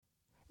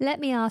Let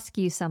me ask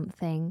you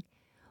something.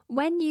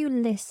 When you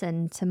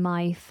listen to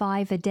my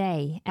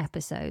 5-a-day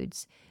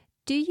episodes,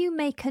 do you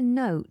make a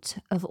note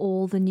of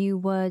all the new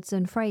words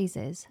and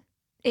phrases?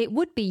 It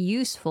would be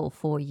useful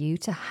for you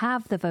to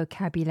have the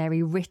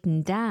vocabulary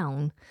written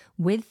down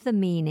with the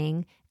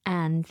meaning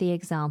and the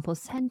example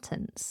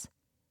sentence.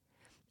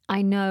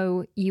 I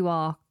know you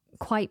are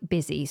quite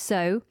busy,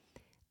 so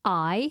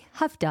I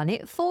have done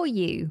it for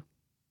you.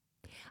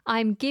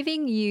 I'm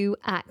giving you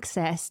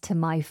access to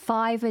my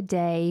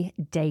 5-a-day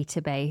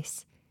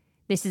database.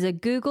 This is a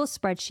Google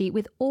spreadsheet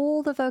with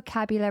all the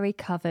vocabulary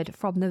covered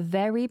from the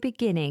very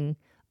beginning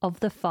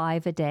of the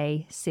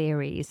 5-a-day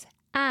series,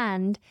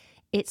 and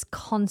it's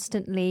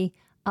constantly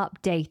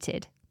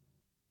updated.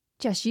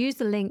 Just use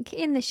the link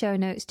in the show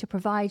notes to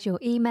provide your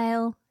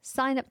email,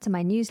 sign up to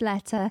my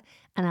newsletter,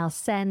 and I'll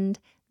send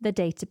the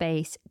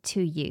database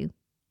to you.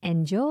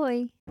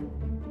 Enjoy!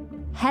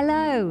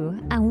 Hello,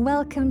 and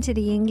welcome to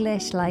the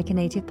English Like a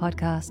Native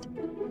podcast.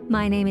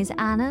 My name is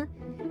Anna,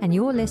 and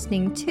you're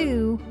listening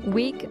to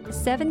week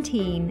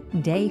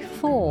 17, day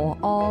 4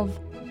 of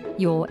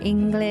Your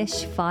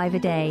English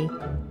 5-a-Day,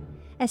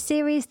 a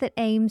series that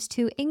aims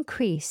to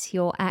increase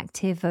your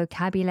active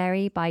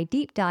vocabulary by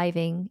deep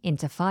diving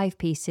into 5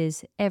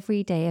 pieces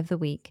every day of the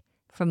week,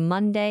 from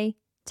Monday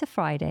to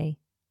Friday.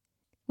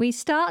 We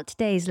start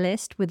today's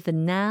list with the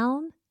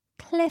noun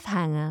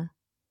cliffhanger.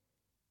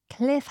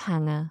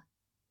 Cliffhanger.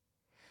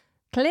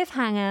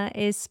 Cliffhanger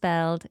is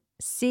spelled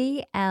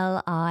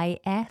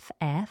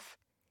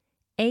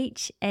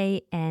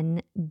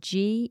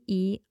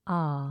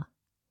C-L-I-F-F-H-A-N-G-E-R.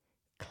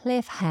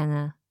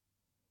 Cliffhanger.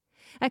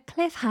 A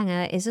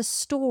cliffhanger is a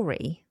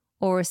story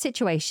or a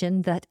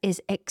situation that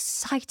is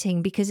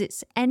exciting because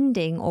its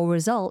ending or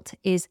result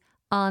is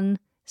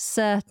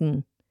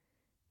uncertain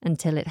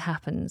until it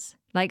happens.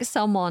 Like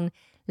someone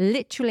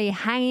literally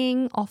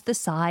hanging off the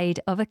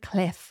side of a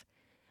cliff,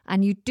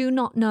 and you do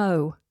not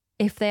know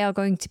if they are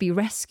going to be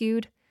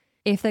rescued,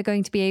 if they're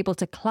going to be able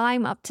to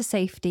climb up to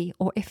safety,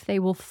 or if they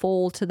will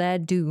fall to their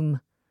doom.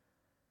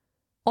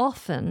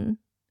 Often,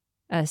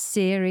 a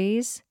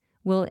series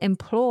will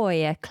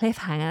employ a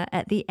cliffhanger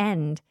at the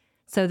end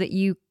so that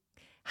you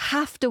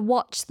have to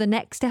watch the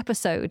next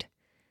episode.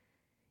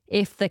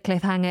 If the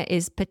cliffhanger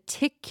is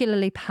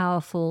particularly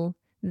powerful,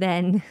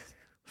 then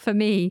for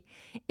me,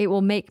 it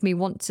will make me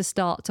want to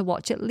start to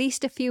watch at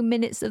least a few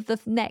minutes of the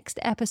next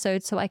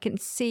episode so I can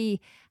see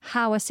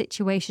how a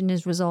situation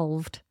is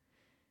resolved.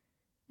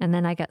 And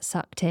then I get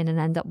sucked in and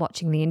end up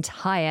watching the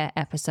entire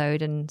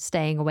episode and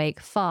staying awake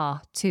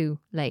far too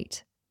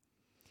late.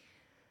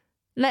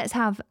 Let's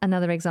have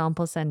another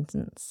example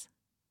sentence.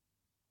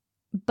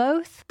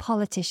 Both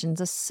politicians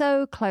are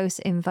so close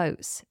in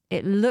votes.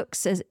 It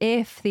looks as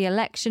if the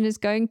election is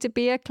going to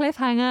be a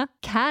cliffhanger.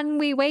 Can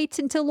we wait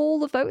until all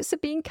the votes are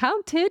being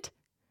counted?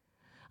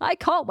 I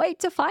can't wait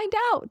to find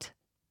out.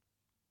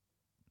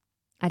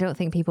 I don't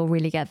think people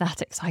really get that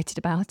excited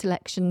about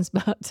elections,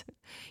 but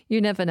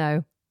you never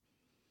know.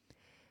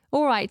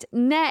 All right,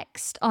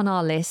 next on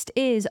our list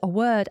is a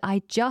word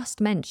I just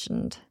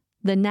mentioned,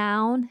 the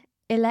noun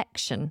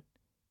election.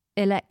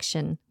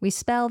 Election. We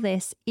spell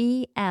this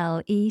E-L-E-C-T-I-O-N.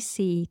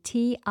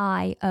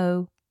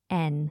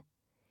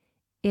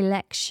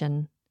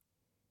 Election.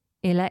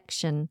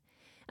 Election.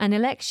 An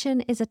election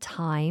is a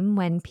time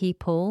when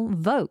people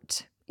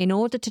vote in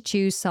order to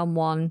choose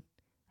someone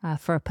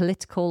for a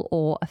political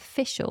or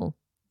official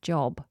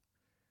job.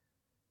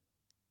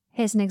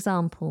 Here's an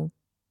example.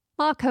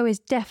 Marco is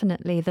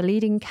definitely the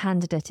leading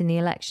candidate in the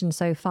election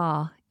so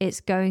far.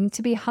 It's going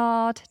to be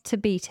hard to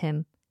beat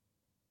him.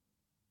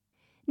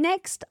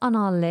 Next on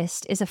our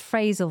list is a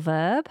phrasal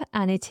verb,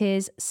 and it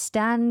is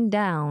stand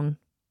down.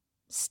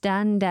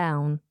 Stand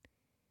down.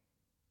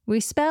 We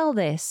spell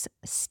this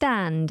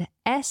stand,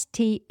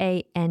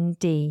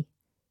 S-T-A-N-D,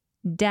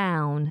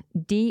 down,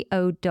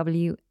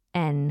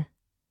 D-O-W-N,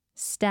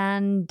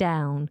 stand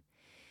down.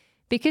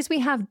 Because we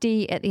have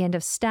D at the end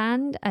of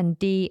stand and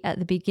D at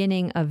the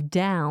beginning of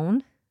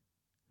down,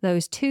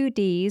 those 2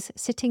 Ds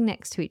sitting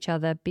next to each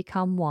other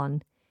become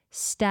one.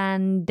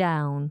 Stand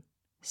down.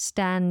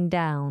 Stand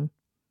down.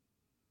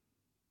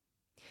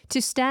 To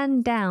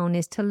stand down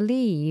is to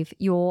leave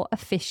your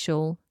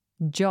official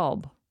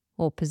job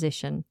or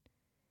position.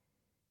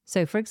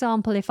 So, for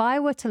example, if I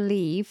were to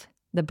leave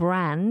the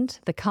brand,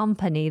 the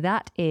company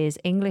that is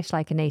English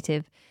Like a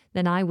Native,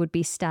 then I would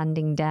be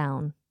standing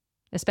down,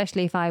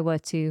 especially if I were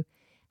to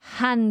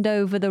hand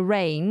over the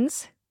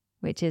reins,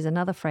 which is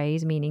another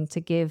phrase meaning to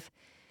give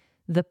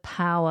the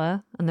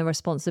power and the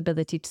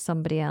responsibility to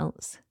somebody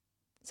else.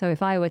 So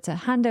if I were to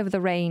hand over the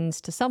reins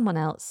to someone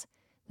else,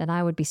 then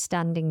I would be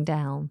standing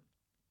down.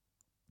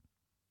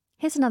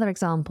 Here's another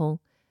example.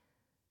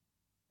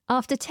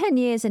 After 10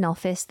 years in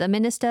office, the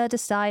minister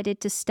decided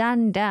to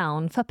stand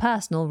down for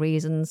personal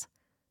reasons.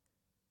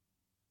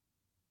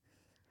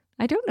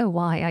 I don't know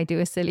why I do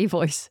a silly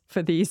voice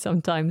for these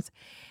sometimes.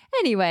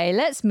 Anyway,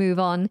 let's move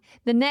on.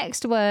 The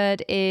next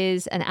word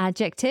is an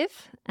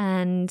adjective,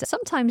 and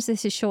sometimes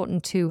this is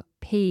shortened to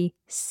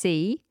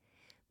PC,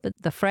 but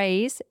the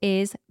phrase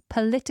is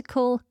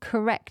political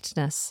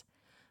correctness.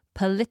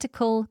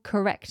 Political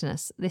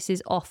correctness. This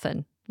is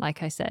often,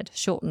 like I said,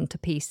 shortened to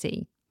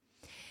PC.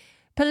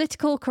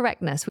 Political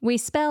correctness. We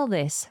spell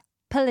this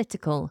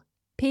political,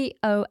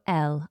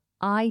 P-O-L-I-T-I-C-A-L,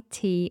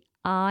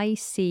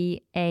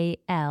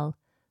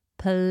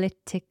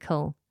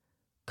 political.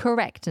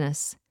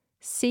 Correctness,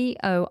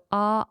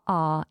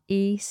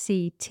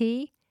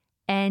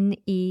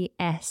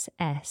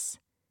 C-O-R-R-E-C-T-N-E-S-S,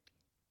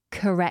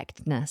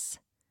 correctness.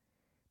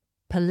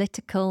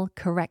 Political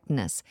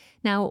correctness.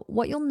 Now,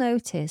 what you'll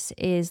notice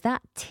is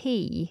that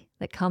T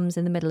that comes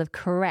in the middle of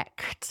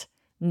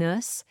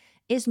correctness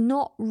is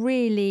not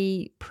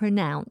really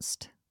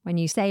pronounced when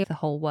you say the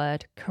whole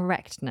word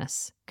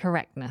correctness,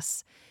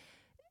 correctness.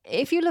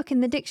 If you look in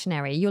the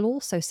dictionary, you'll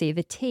also see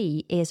the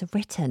T is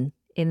written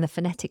in the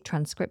phonetic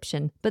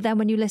transcription. But then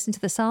when you listen to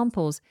the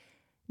samples,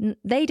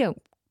 they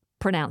don't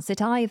pronounce it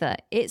either.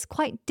 It's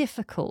quite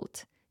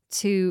difficult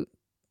to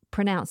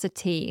pronounce a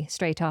T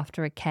straight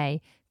after a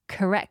K.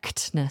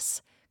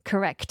 Correctness,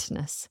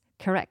 correctness,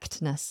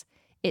 correctness.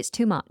 It's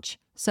too much.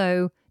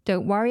 So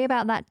don't worry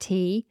about that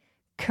T.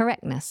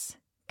 Correctness,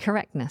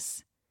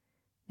 correctness.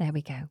 There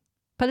we go.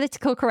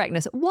 Political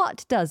correctness.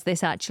 What does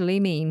this actually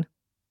mean?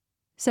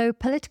 So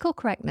political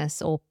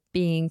correctness, or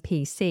being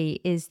PC,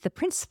 is the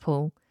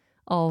principle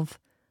of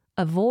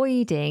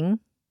avoiding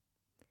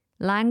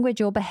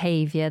language or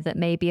behavior that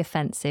may be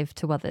offensive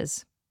to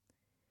others.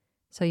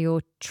 So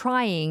you're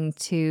trying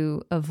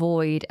to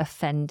avoid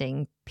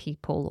offending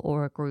people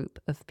or a group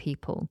of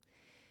people.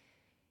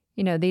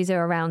 You know, these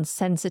are around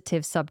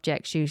sensitive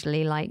subjects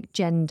usually, like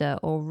gender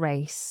or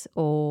race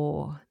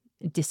or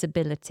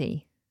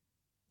disability.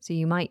 So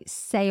you might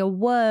say a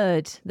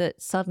word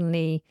that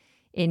suddenly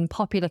in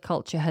popular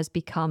culture has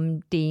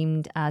become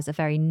deemed as a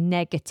very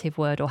negative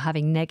word or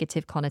having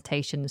negative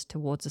connotations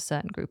towards a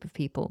certain group of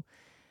people.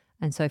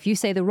 And so if you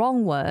say the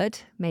wrong word,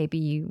 maybe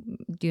you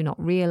do not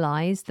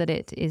realize that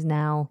it is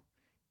now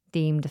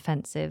deemed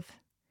offensive,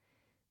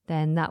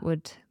 then that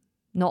would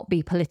not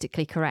be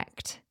politically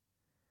correct.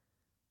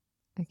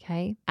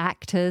 Okay?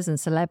 Actors and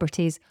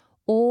celebrities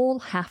all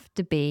have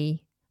to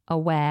be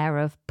aware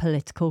of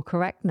political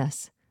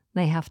correctness.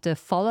 They have to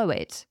follow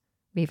it,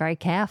 be very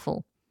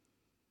careful.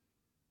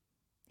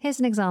 Here's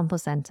an example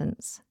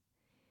sentence.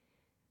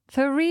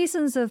 For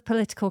reasons of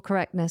political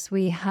correctness,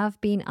 we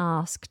have been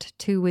asked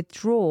to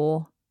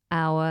withdraw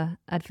our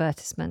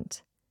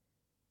advertisement.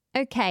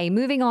 Okay,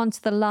 moving on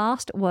to the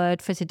last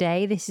word for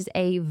today. This is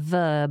a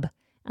verb,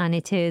 and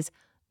it is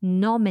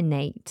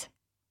nominate.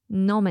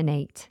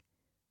 Nominate.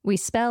 We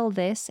spell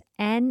this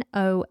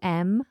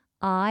N-O-M-I-N-A-T-E.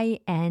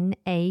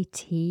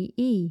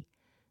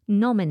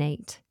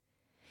 Nominate.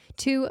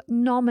 To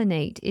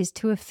nominate is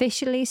to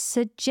officially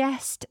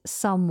suggest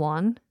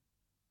someone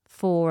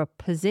for a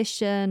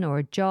position or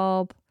a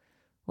job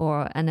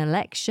or an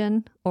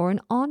election or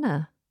an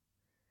honour.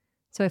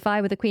 So if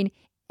I were the Queen,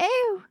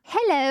 oh,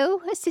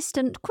 hello,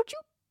 assistant, could you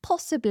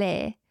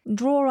possibly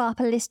draw up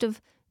a list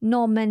of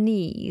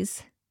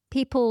nominees,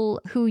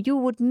 people who you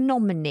would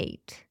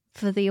nominate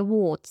for the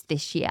awards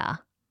this year?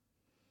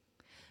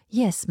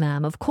 Yes,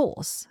 ma'am, of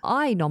course.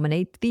 I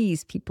nominate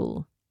these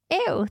people.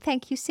 Oh,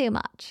 thank you so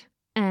much.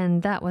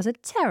 And that was a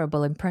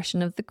terrible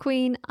impression of the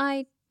Queen.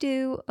 I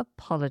do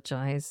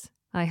apologise.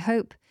 I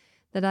hope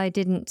that I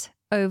didn't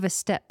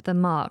overstep the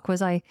mark.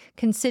 Was I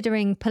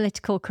considering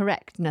political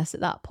correctness at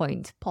that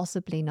point?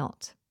 Possibly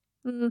not.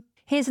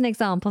 Here's an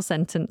example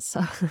sentence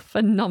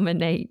for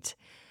nominate.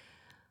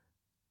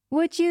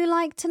 Would you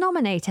like to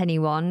nominate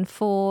anyone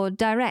for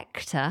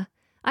director?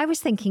 I was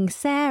thinking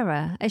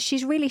Sarah, as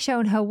she's really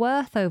shown her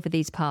worth over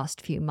these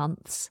past few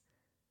months.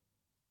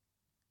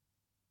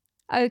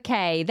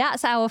 Okay,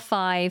 that's our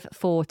 5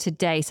 for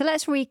today. So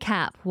let's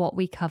recap what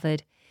we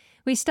covered.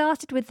 We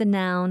started with the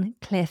noun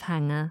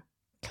cliffhanger,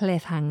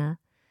 cliffhanger,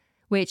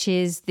 which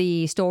is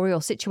the story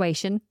or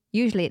situation,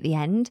 usually at the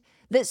end,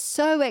 that's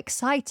so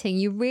exciting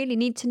you really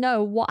need to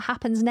know what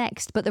happens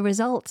next, but the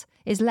result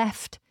is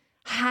left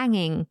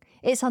hanging.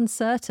 It's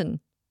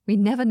uncertain. We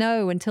never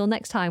know until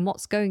next time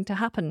what's going to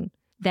happen.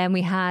 Then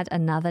we had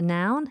another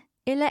noun,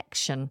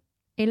 election.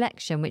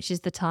 Election, which is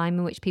the time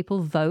in which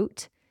people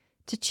vote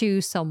to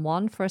choose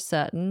someone for a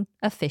certain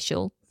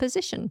official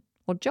position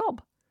or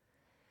job.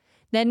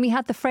 Then we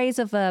had the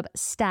phrasal verb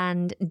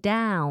stand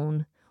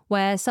down,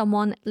 where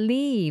someone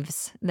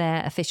leaves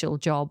their official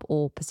job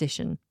or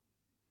position.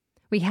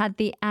 We had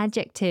the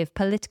adjective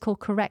political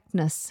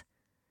correctness,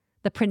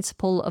 the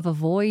principle of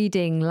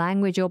avoiding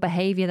language or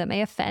behaviour that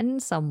may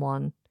offend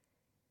someone.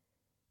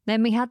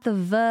 Then we had the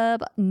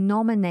verb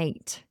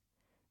nominate,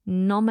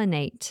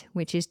 nominate,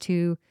 which is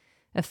to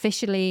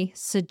officially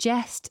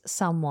suggest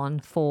someone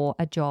for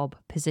a job,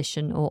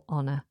 position or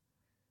honour.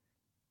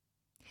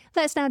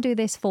 Let's now do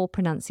this for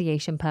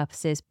pronunciation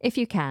purposes. If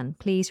you can,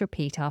 please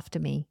repeat after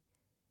me.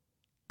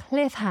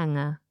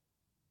 Cliffhanger,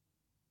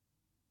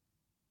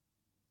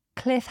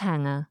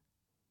 cliffhanger.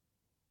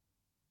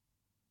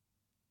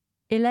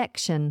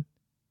 Election,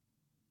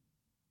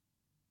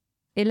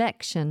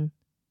 election.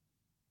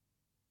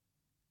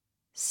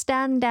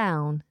 Stand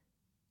down,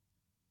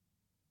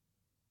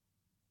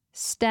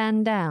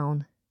 stand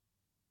down.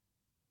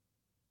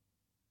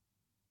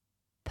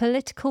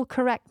 Political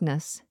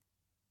correctness.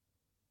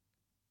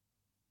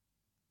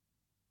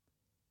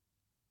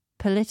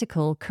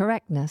 Political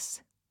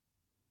correctness.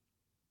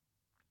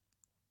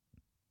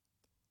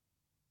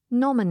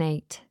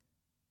 Nominate.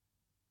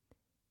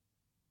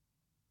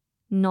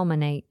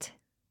 Nominate.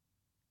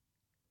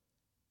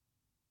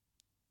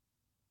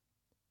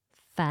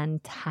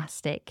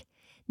 Fantastic.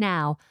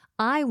 Now,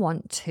 I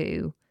want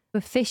to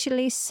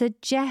officially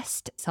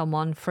suggest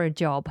someone for a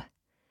job.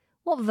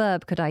 What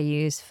verb could I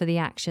use for the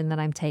action that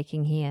I'm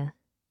taking here?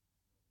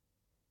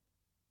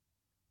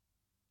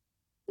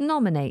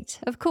 Nominate,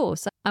 of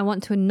course. I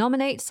want to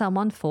nominate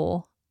someone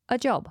for a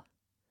job.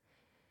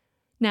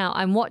 Now,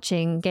 I'm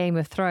watching Game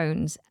of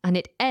Thrones, and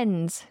it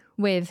ends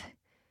with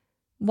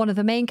one of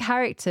the main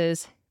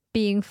characters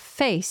being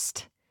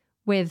faced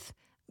with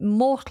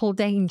mortal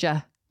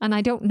danger, and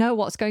I don't know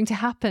what's going to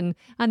happen,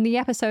 and the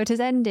episode has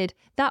ended.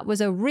 That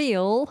was a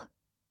real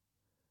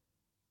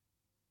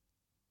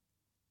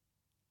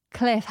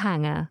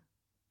cliffhanger.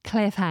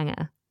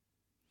 Cliffhanger.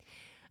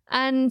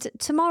 And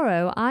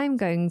tomorrow I'm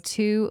going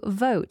to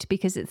vote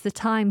because it's the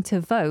time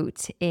to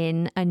vote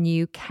in a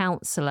new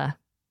councillor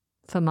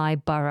for my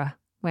borough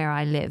where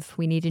I live.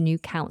 We need a new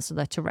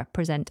councillor to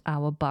represent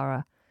our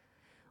borough.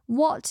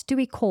 What do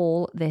we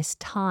call this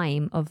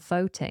time of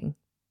voting?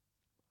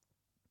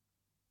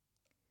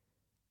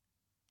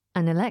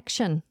 An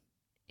election.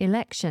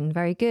 Election,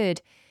 very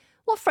good.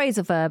 What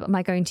phrasal verb am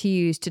I going to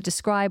use to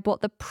describe what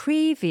the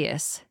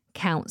previous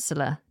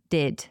councillor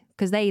did?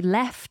 Because they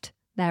left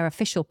their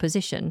official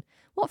position.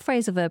 What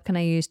phrasal verb can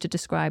I use to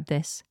describe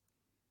this?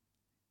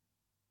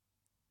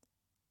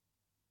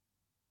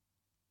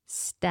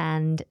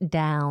 Stand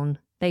down.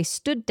 They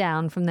stood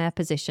down from their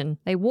position.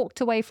 They walked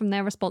away from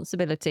their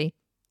responsibility.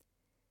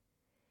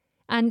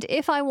 And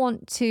if I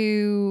want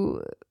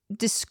to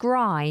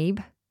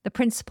describe the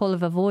principle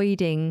of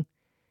avoiding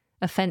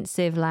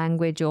offensive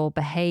language or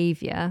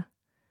behaviour,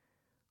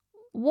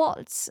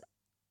 what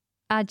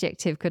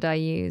adjective could I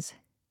use?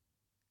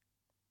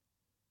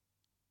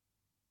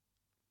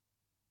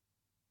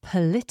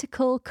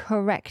 Political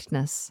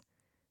correctness.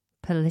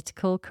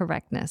 Political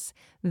correctness.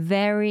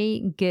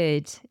 Very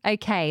good.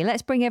 Okay,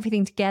 let's bring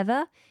everything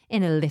together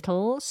in a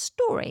little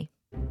story.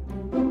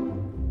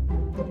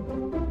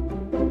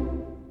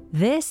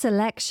 This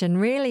election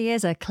really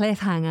is a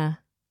cliffhanger.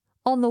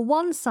 On the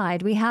one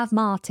side, we have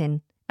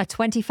Martin, a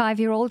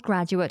 25-year-old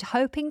graduate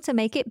hoping to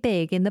make it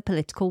big in the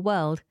political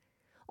world.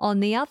 On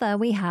the other,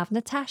 we have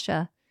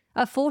Natasha,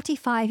 a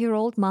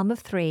 45-year-old mum of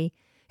 3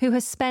 who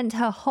has spent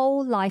her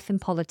whole life in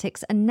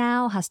politics and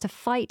now has to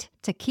fight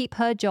to keep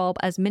her job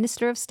as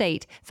Minister of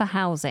State for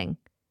Housing.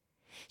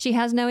 She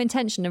has no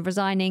intention of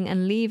resigning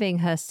and leaving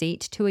her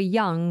seat to a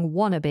young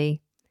wannabe.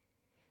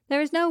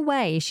 There is no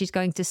way she's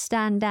going to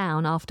stand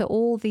down after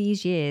all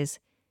these years.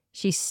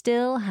 She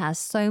still has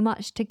so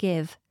much to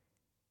give.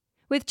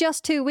 With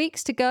just 2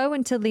 weeks to go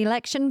until the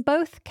election,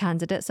 both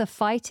candidates are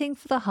fighting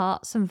for the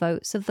hearts and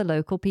votes of the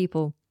local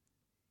people.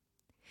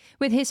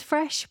 With his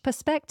fresh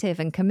perspective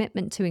and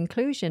commitment to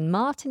inclusion,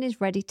 Martin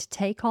is ready to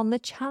take on the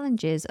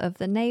challenges of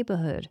the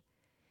neighbourhood.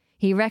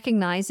 He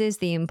recognises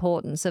the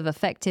importance of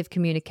effective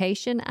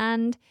communication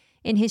and,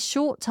 in his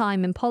short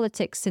time in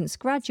politics since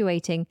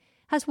graduating,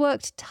 has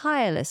worked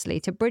tirelessly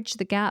to bridge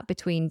the gap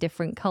between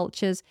different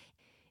cultures,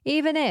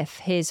 even if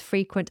his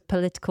frequent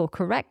political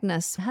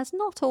correctness has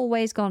not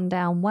always gone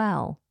down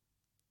well.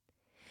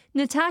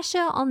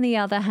 Natasha, on the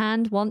other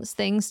hand, wants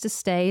things to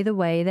stay the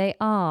way they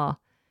are.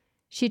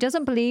 She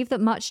doesn't believe that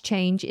much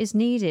change is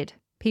needed.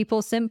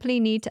 People simply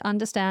need to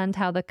understand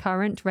how the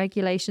current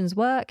regulations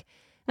work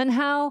and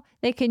how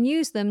they can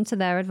use them to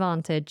their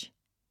advantage.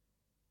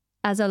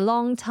 As a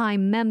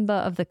long-time member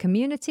of the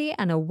community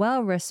and a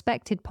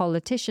well-respected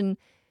politician,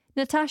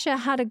 Natasha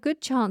had a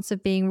good chance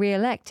of being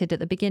re-elected at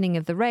the beginning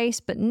of the race,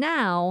 but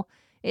now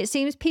it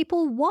seems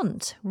people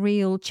want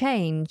real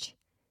change.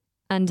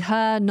 And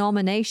her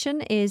nomination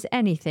is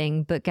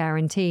anything but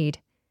guaranteed.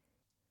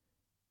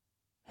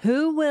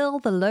 Who will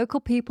the local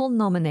people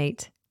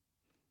nominate?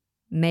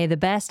 May the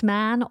best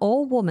man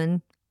or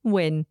woman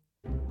win.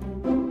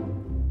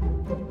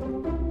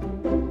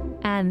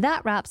 And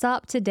that wraps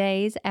up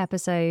today's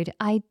episode.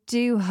 I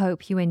do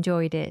hope you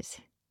enjoyed it.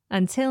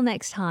 Until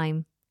next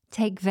time,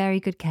 take very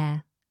good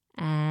care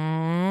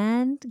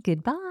and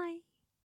goodbye.